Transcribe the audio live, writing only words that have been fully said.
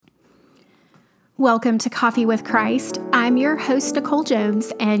Welcome to Coffee with Christ. I'm your host, Nicole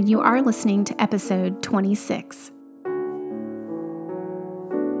Jones, and you are listening to episode 26.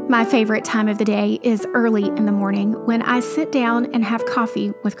 My favorite time of the day is early in the morning when I sit down and have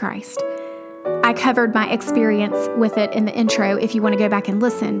coffee with Christ. I covered my experience with it in the intro if you want to go back and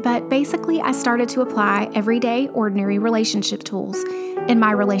listen, but basically I started to apply everyday, ordinary relationship tools in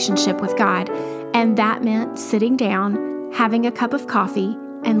my relationship with God, and that meant sitting down, having a cup of coffee,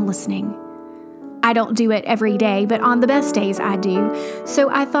 and listening. I don't do it every day, but on the best days I do, so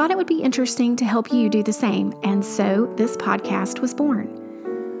I thought it would be interesting to help you do the same, and so this podcast was born.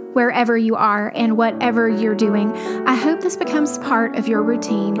 Wherever you are and whatever you're doing, I hope this becomes part of your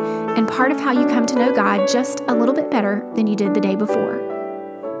routine and part of how you come to know God just a little bit better than you did the day before.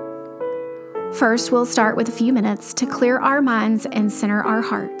 First, we'll start with a few minutes to clear our minds and center our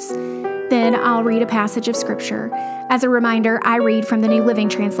hearts. Then I'll read a passage of Scripture. As a reminder, I read from the New Living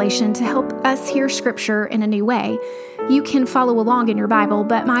Translation to help us hear Scripture in a new way. You can follow along in your Bible,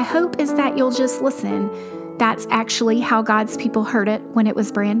 but my hope is that you'll just listen. That's actually how God's people heard it when it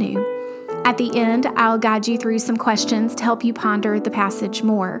was brand new. At the end, I'll guide you through some questions to help you ponder the passage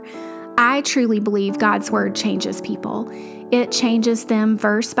more. I truly believe God's Word changes people. It changes them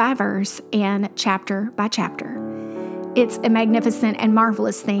verse by verse and chapter by chapter. It's a magnificent and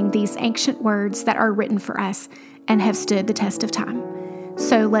marvelous thing, these ancient words that are written for us and have stood the test of time.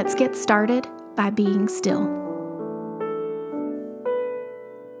 So let's get started by being still.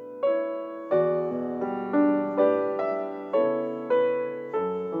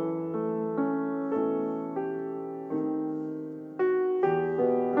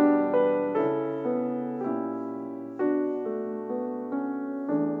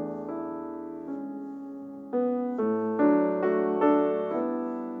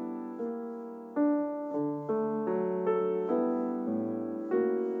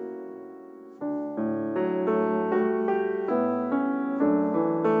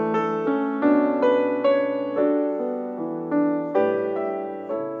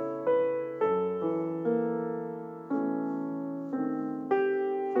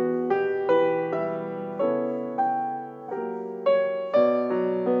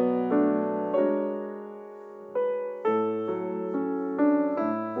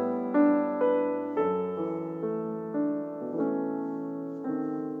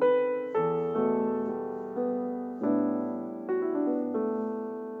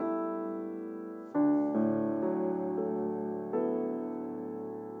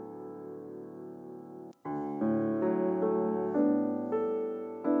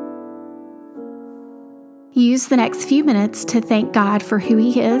 Use the next few minutes to thank God for who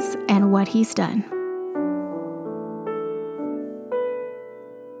He is and what He's done.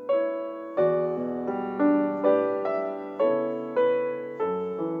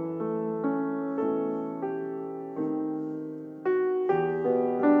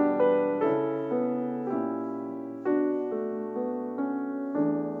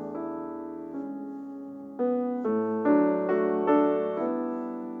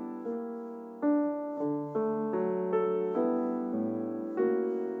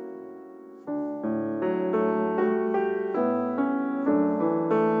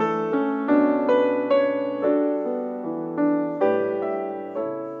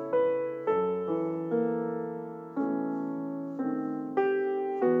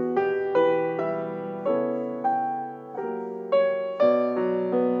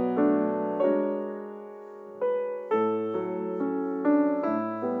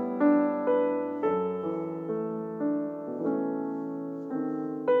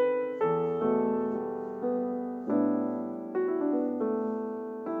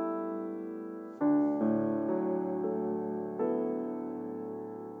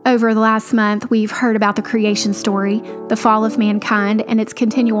 Over the last month, we've heard about the creation story, the fall of mankind, and its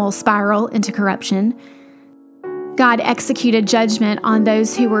continual spiral into corruption. God executed judgment on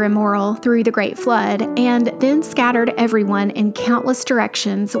those who were immoral through the great flood, and then scattered everyone in countless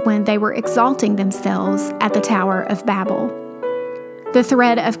directions when they were exalting themselves at the Tower of Babel. The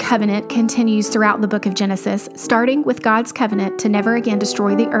thread of covenant continues throughout the book of Genesis, starting with God's covenant to never again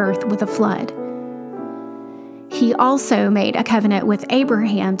destroy the earth with a flood. He also made a covenant with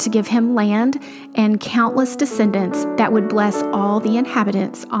Abraham to give him land and countless descendants that would bless all the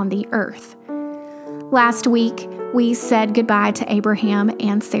inhabitants on the earth. Last week, we said goodbye to Abraham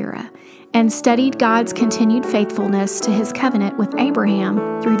and Sarah and studied God's continued faithfulness to His covenant with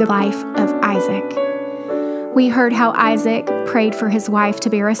Abraham through the life of Isaac. We heard how Isaac prayed for his wife to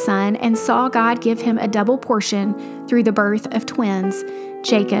bear a son and saw God give him a double portion through the birth of twins,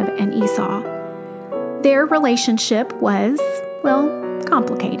 Jacob and Esau. Their relationship was,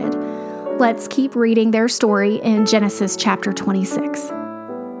 complicated. Let's keep reading their story in Genesis chapter 26.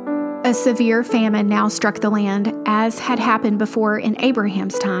 A severe famine now struck the land, as had happened before in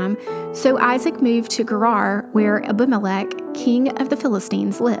Abraham's time, so Isaac moved to Gerar, where Abimelech, king of the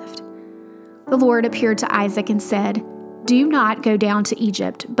Philistines, lived. The Lord appeared to Isaac and said, "Do not go down to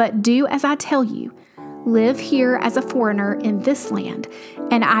Egypt, but do as I tell you. Live here as a foreigner in this land,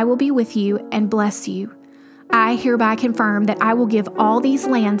 and I will be with you and bless you. I hereby confirm that I will give all these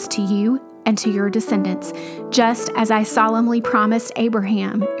lands to you and to your descendants, just as I solemnly promised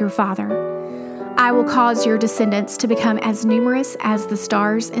Abraham, your father. I will cause your descendants to become as numerous as the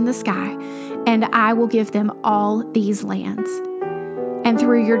stars in the sky, and I will give them all these lands. And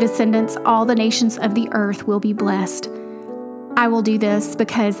through your descendants, all the nations of the earth will be blessed. I will do this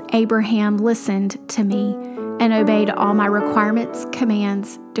because Abraham listened to me and obeyed all my requirements,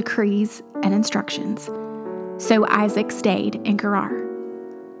 commands, decrees, and instructions." So Isaac stayed in Gerar.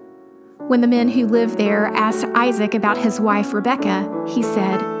 When the men who lived there asked Isaac about his wife Rebekah, he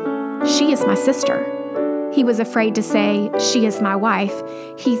said, "She is my sister." He was afraid to say, "She is my wife."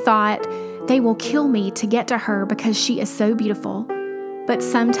 He thought, "They will kill me to get to her because she is so beautiful." But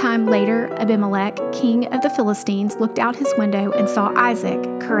sometime later, Abimelech, king of the Philistines, looked out his window and saw Isaac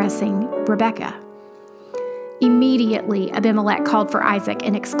caressing Rebekah. Immediately, Abimelech called for Isaac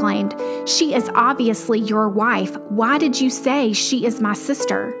and exclaimed, "She is obviously your wife. Why did you say she is my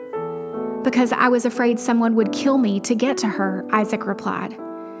sister?" "Because I was afraid someone would kill me to get to her," Isaac replied.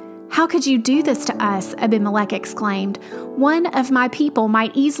 "How could you do this to us?" Abimelech exclaimed. "One of my people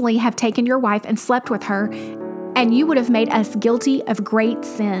might easily have taken your wife and slept with her, and you would have made us guilty of great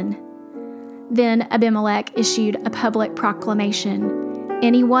sin." Then Abimelech issued a public proclamation: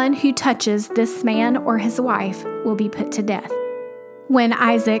 "Anyone who touches this man or his wife will be put to death." When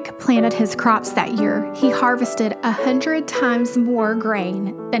Isaac planted his crops that year, he harvested 100 times more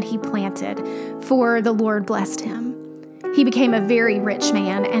grain than he planted, for the Lord blessed him. He became a very rich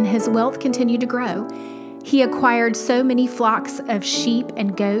man, and his wealth continued to grow. He acquired so many flocks of sheep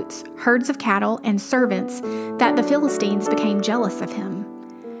and goats, herds of cattle, and servants that the Philistines became jealous of him.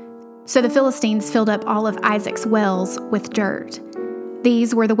 So the Philistines filled up all of Isaac's wells with dirt.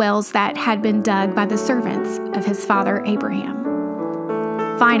 These were the wells that had been dug by the servants of his father Abraham.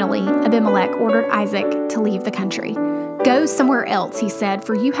 Finally, Abimelech ordered Isaac to leave the country. "Go somewhere else," he said,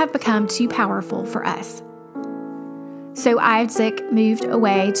 "for you have become too powerful for us." So Isaac moved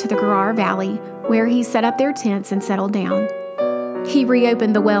away to the Gerar Valley, where he set up their tents and settled down. He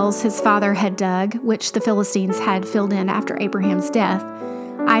reopened the wells his father had dug, which the Philistines had filled in after Abraham's death.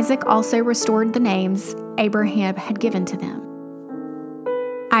 Isaac also restored the names Abraham had given to them.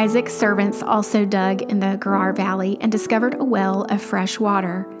 Isaac's servants also dug in the Gerar Valley and discovered a well of fresh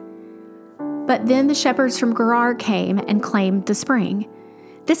water. But then the shepherds from Gerar came and claimed the spring.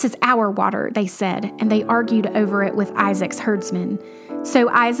 "This is our water," they said, and they argued over it with Isaac's herdsmen. So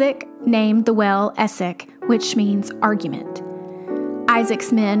Isaac named the well Esek, which means argument.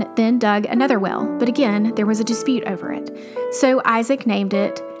 Isaac's men then dug another well, but again there was a dispute over it. So Isaac named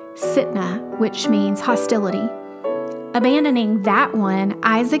it Sitnah, which means hostility. Abandoning that one,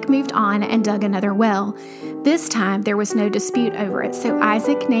 Isaac moved on and dug another well. This time there was no dispute over it, so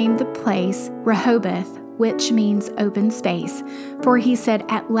Isaac named the place Rehoboth, which means open space, for he said,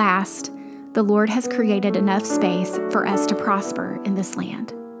 "At last, the Lord has created enough space for us to prosper in this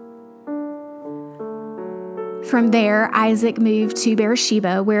land." From there, Isaac moved to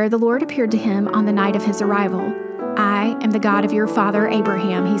Beersheba, where the Lord appeared to him on the night of his arrival. "I am the God of your father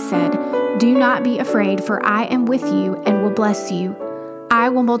Abraham," he said. "Do not be afraid, for I am with you and will bless you. I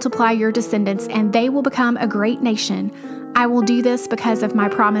will multiply your descendants, and they will become a great nation. I will do this because of my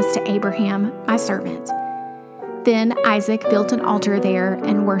promise to Abraham, my servant." Then Isaac built an altar there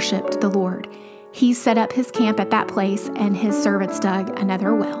and worshipped the Lord. He set up his camp at that place, and his servants dug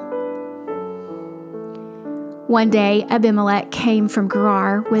another well. One day, Abimelech came from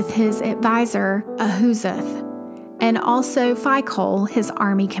Gerar with his advisor Ahuzzath, and also Phicol, his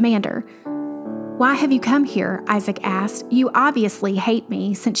army commander. "Why have you come here?" Isaac asked. "You obviously hate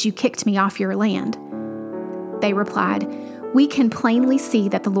me since you kicked me off your land." They replied, "We can plainly see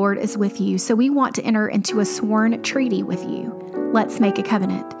that the Lord is with you, so we want to enter into a sworn treaty with you. Let's make a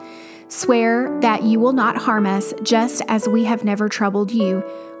covenant. Swear that you will not harm us, just as we have never troubled you.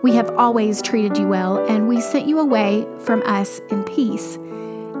 We have always treated you well, and we sent you away from us in peace.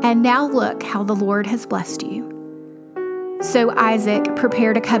 And now look how the Lord has blessed you." So Isaac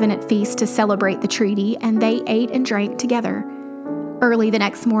prepared a covenant feast to celebrate the treaty, and they ate and drank together. Early the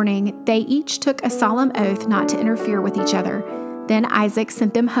next morning, they each took a solemn oath not to interfere with each other. Then Isaac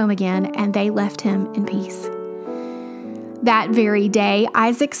sent them home again, and they left him in peace. That very day,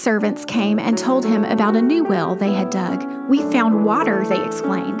 Isaac's servants came and told him about a new well they had dug. "We found water," they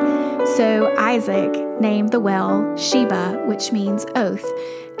exclaimed. So Isaac named the well Sheba, which means oath.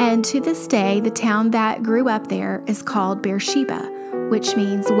 And to this day, the town that grew up there is called Beersheba, which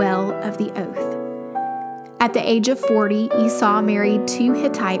means well of the oath. At the age of 40, Esau married 2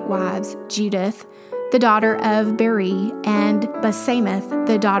 Hittite wives, Judith, the daughter of Beri, and Basemath,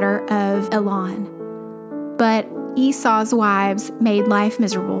 the daughter of Elon. But Esau's wives made life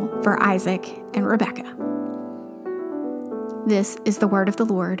miserable for Isaac and Rebekah. This is the word of the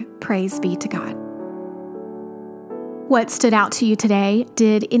Lord. Praise be to God. What stood out to you today?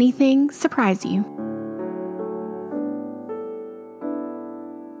 Did anything surprise you?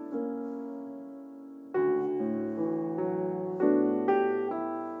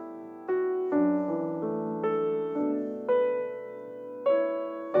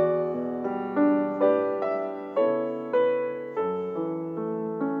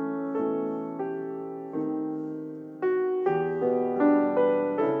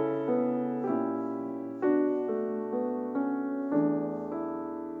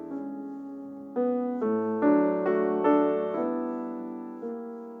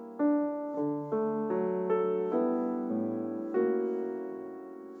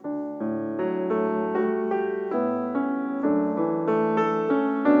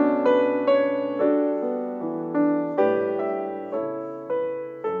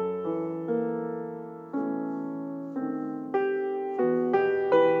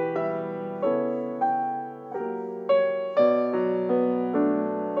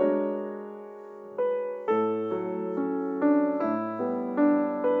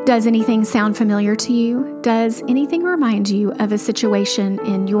 Does anything sound familiar to you? Does anything remind you of a situation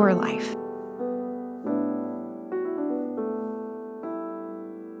in your life?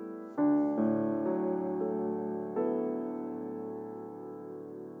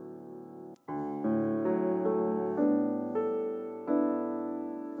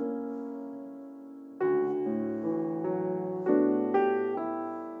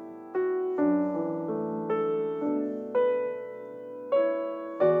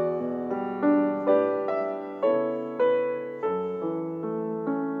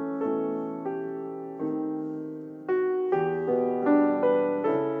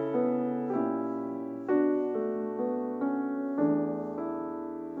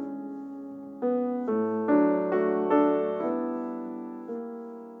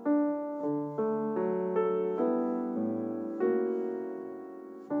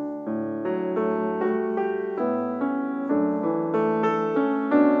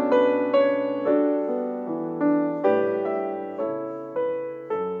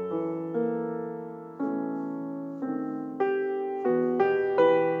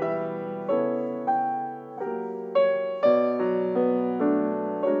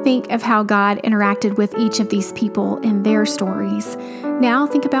 Think of how God interacted with each of these people in their stories. Now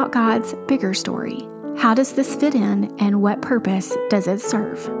think about God's bigger story. How does this fit in, and what purpose does it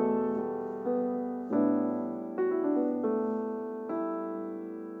serve?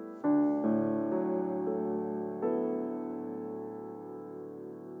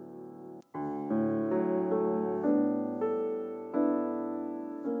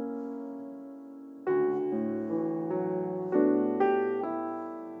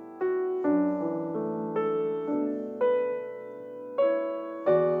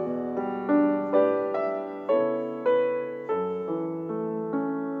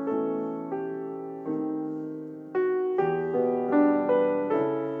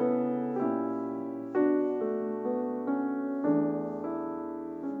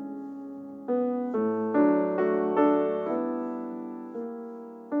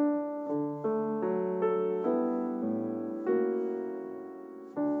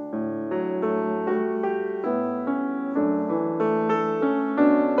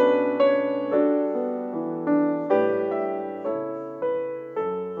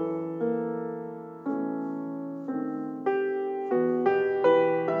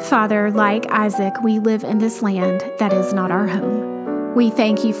 Father, like Isaac, we live in this land that is not our home. We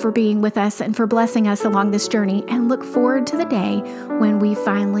thank you for being with us and for blessing us along this journey, and look forward to the day when we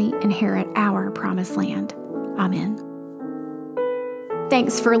finally inherit our promised land. Amen.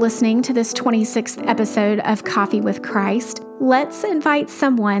 Thanks for listening to this 26th episode of Coffee with Christ. Let's invite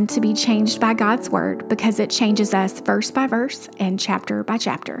someone to be changed by God's Word, because it changes us verse by verse and chapter by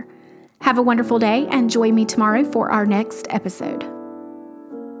chapter. Have a wonderful day, and join me tomorrow for our next episode.